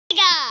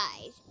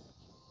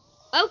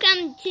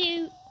Welcome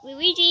to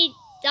Luigi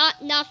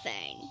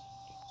Nothing.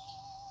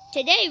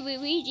 Today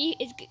Luigi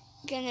is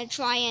gonna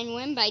try and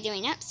win by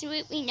doing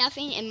absolutely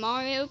nothing in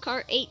Mario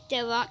Kart 8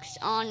 Deluxe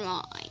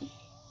online.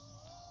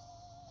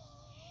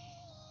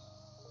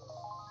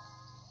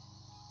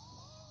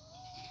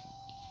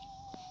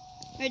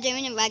 We're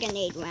doing a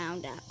lemonade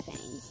roundup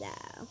thing, so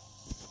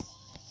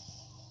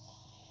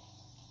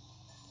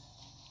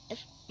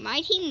if my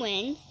team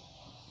wins,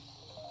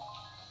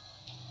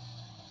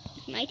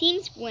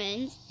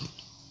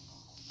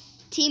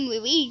 Team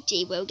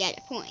Luigi will get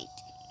a point.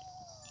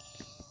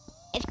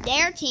 If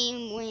their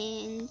team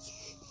wins,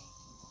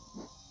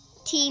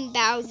 Team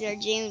Bowser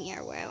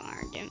Jr. will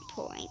earn a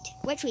point,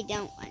 which we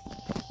don't want.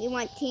 We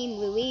want Team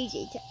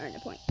Luigi to earn a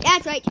point.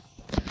 That's right.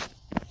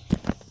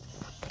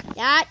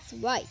 That's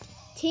right.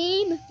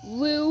 Team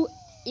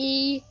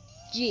Luigi.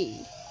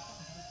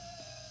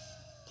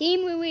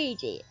 Team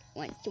Luigi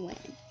wants to win.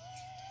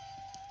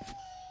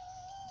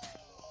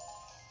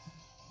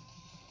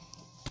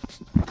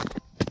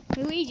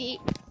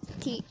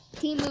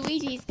 Team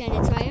Luigi is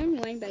gonna try and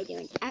win by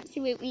doing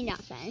absolutely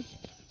nothing.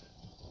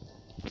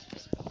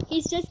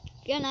 He's just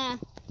gonna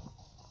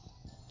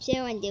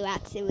chill and do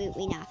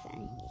absolutely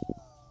nothing.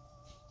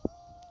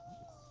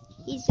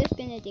 He's just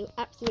gonna do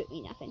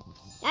absolutely nothing.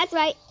 That's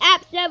right,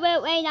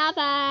 absolutely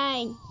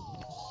nothing.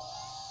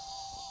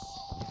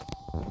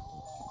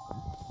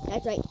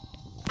 That's right,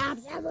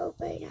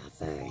 absolutely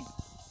nothing.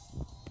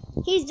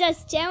 He's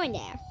just chilling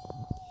there.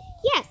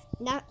 Yes,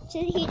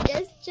 he's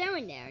just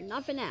chilling there,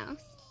 nothing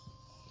else.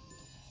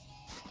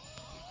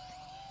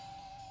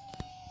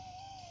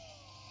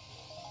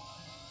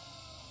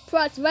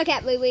 Plus, look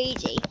at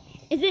Luigi.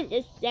 Isn't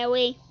this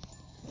silly?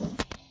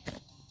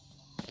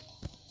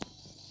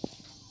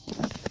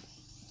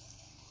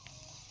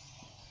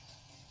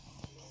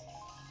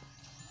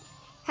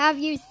 Have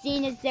you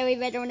seen his silly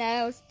little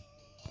nose?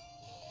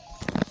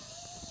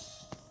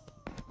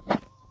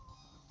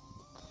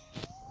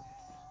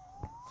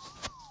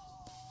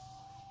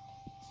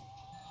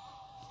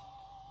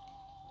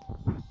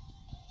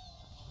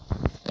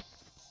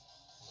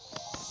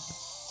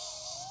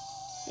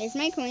 There's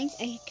my coins.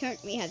 I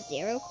currently have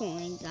 0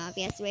 coins,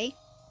 obviously.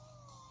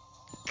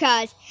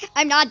 Because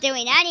I'm not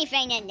doing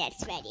anything in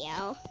this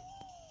video.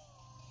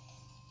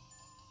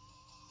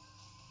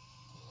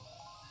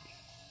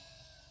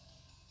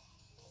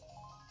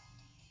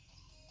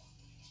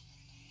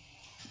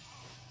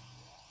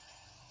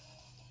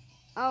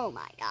 Oh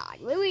my god,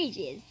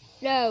 Luigi is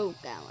so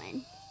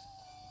going.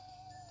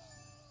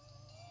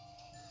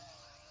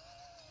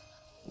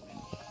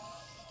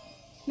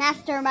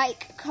 Master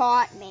Mike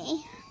caught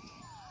me.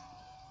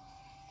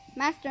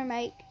 Master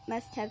Mike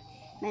must have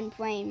been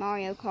playing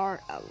Mario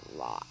Kart a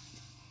lot.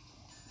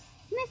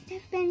 He must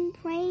have been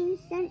playing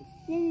since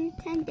the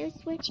Nintendo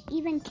Switch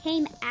even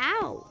came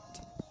out.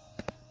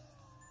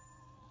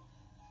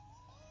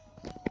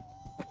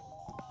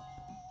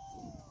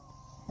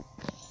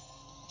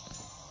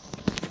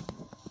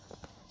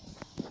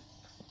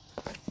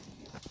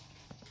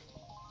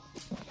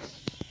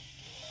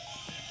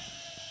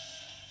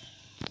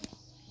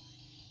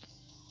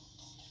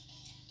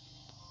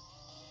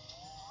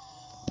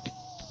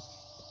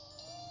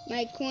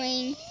 My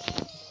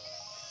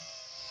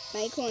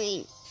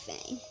coin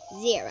thing,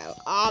 0,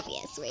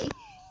 obviously,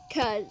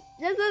 because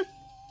this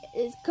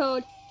is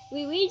called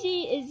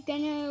Luigi is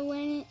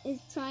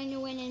trying to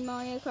win in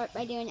Mario Kart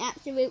by doing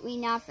absolutely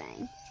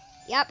nothing.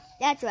 Yep,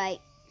 that's right.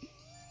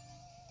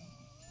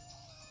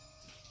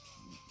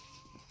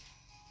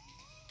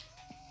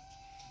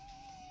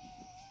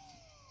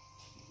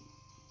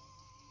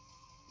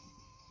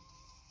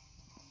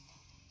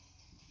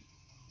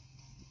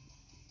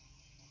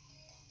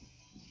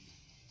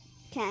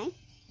 Okay.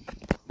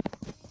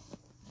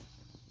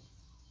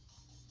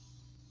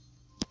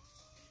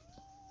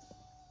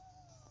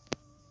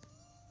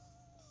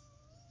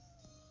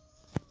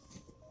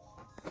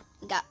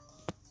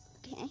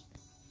 Okay.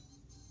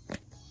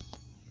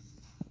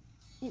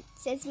 It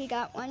says we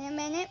got 1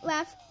 minute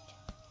left.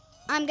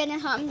 I'm gonna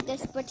hum the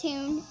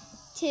Splatoon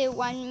 2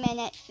 1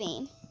 minute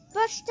theme.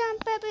 Bust on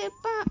baby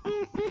bum.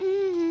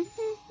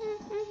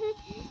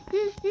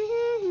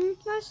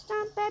 Bust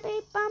on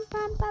baby bum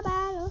bum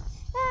battle.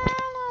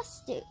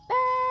 Lost it,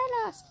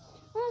 lost.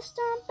 Lost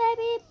on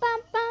baby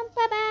bum bum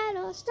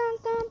battle.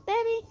 Stunk on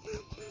baby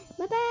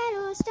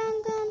battle.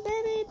 Stunk on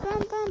baby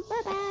bum bum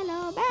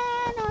battle.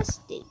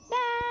 Lost it,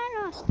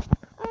 lost.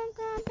 Stunk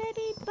on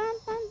baby bum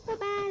bum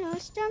battle.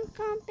 Stunk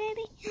on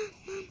baby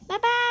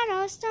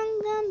battle.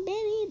 Stunk on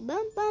baby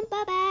bum bum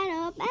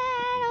battle.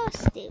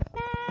 Lost it,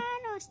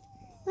 lost.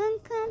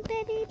 Stunk on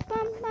baby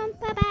bum bum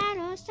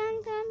battle.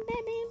 Stunk on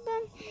baby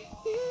bum.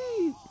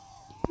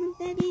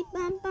 Baby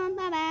bum bum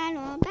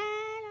battle,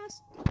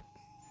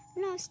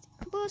 lost.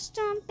 Boost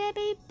on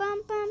baby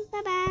bum bum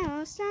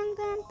battle, sung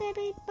on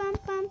baby bum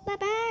bum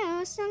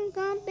battle, sung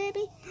on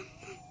baby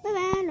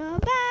battle,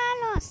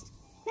 lost.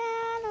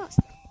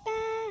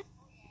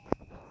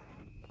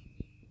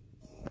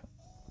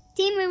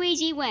 Team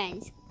Luigi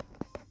wins.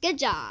 Good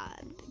job,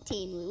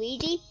 Team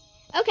Luigi.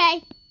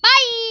 Okay,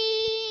 bye.